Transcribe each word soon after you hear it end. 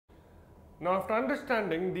Now, after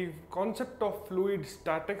understanding the concept of fluid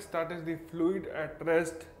statics, that is the fluid at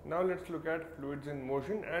rest, now let's look at fluids in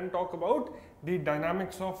motion and talk about the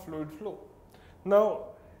dynamics of fluid flow. Now,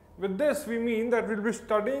 with this we mean that we will be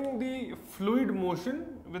studying the fluid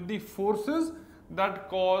motion with the forces that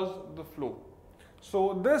cause the flow.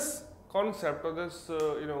 So, this concept or this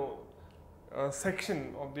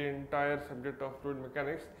section of the entire subject of fluid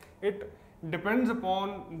mechanics, it depends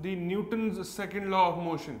upon the Newton's second law of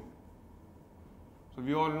motion. So,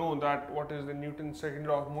 we all know that what is the Newton's second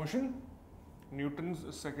law of motion?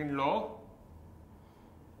 Newton's second law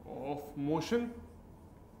of motion,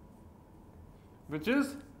 which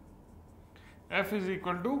is F is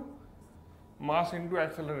equal to mass into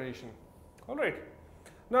acceleration. Alright.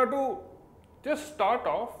 Now, to just start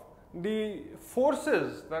off, the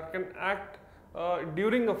forces that can act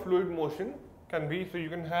during a fluid motion can be, so you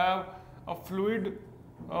can have a fluid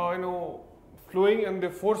flowing and the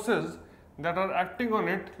forces that are acting on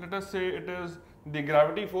it. Let us say it is the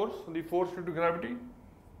gravity force, the force due to gravity,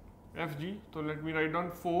 Fg. So, let me write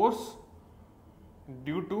down force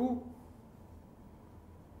due to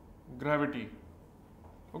gravity.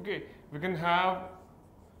 Okay, we can have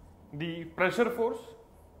the pressure force,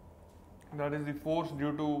 that is the force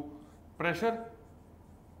due to pressure,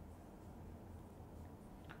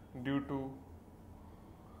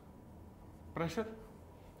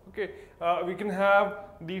 Okay, we can have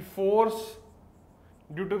the force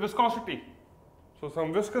due to viscosity. So,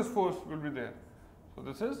 some viscous force will be there. So,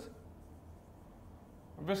 this is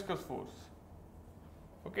viscous force.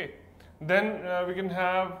 Okay, then we can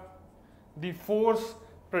have the force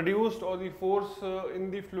produced or the force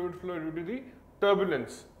in the fluid flow due to the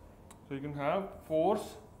turbulence. So, you can have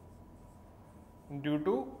force due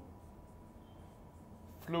to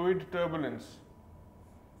fluid turbulence.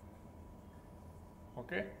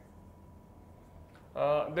 Okay.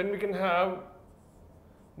 Then we can have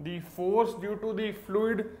the force due to the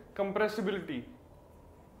fluid compressibility.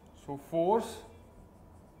 So, force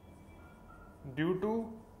due to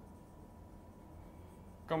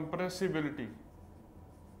compressibility.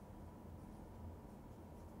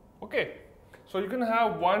 Okay. So, you can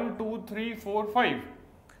have 1, 2, 3, 4,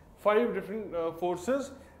 5 different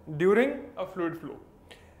forces during a fluid flow.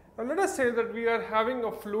 Now, let us say that we are having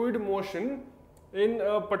a fluid motion in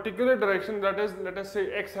a particular direction, that is, let us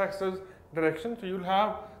say x-axis direction. So, you will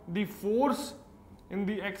have the force in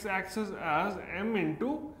the x-axis as m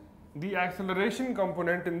into the acceleration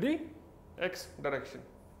component in the x direction.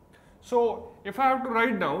 So, if I have to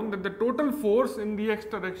write down that the total force in the x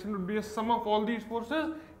direction would be a sum of all these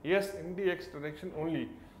forces, yes, in the x direction only.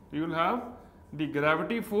 So, you will have the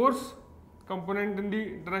gravity force component in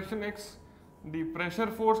the direction x, the pressure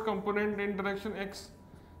force component in direction x,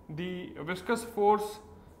 the viscous force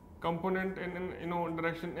component in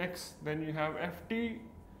direction x, then you have Ft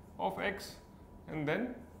of x and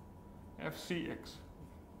then Fcx.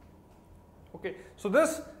 Okay, so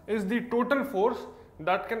this is the total force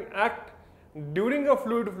that can act during a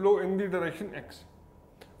fluid flow in the direction x.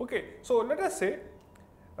 Okay, so let us say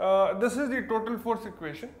this is the total force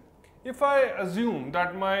equation. If I assume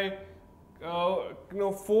that my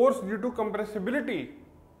force due to compressibility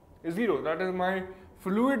is 0, that is my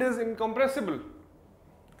fluid is incompressible.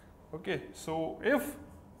 Okay, so if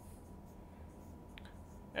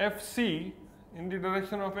Fc in the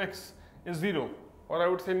direction of x is 0, or I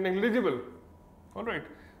would say negligible, alright,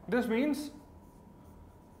 this means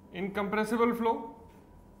incompressible flow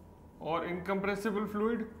or incompressible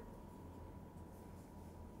fluid.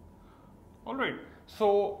 Alright,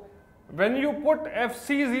 so when you put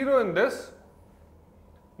Fc0 in this,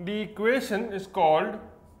 the equation is called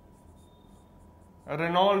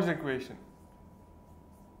Reynolds equation.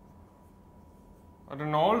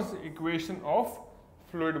 Reynolds equation of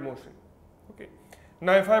fluid motion. Okay.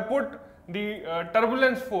 Now, if I put the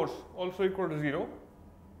turbulence force also equal to 0,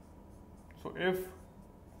 so if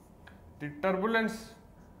the turbulence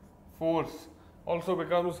force also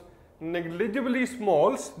becomes negligibly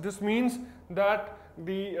small, this means that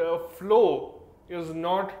the flow is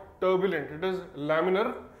not turbulent, it is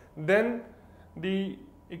laminar, then the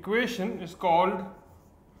equation is called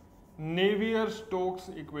Navier-Stokes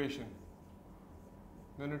equation.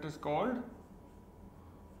 Then it is called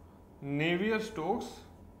Navier-Stokes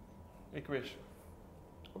equation.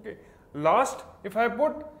 Okay. Last, if I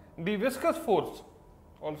put the viscous force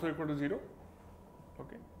also equal to 0,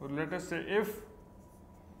 okay, so let us say if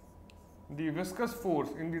the viscous force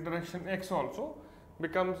in the direction x also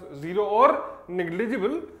becomes 0 or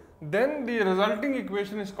negligible, then the resulting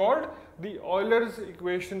equation is called the Euler's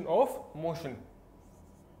equation of motion.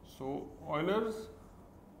 So, Euler's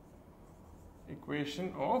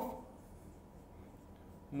equation of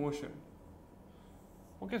motion.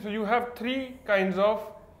 Okay, so you have three kinds of,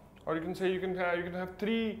 or you can say you can have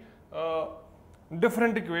three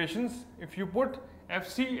different equations if you put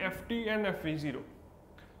Fc, Ft and Fv0.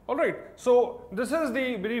 Alright, so this is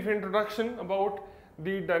the brief introduction about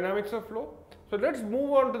the dynamics of flow. So let's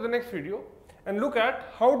move on to the next video and look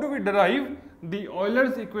at how do we derive the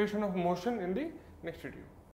Euler's equation of motion in the next video.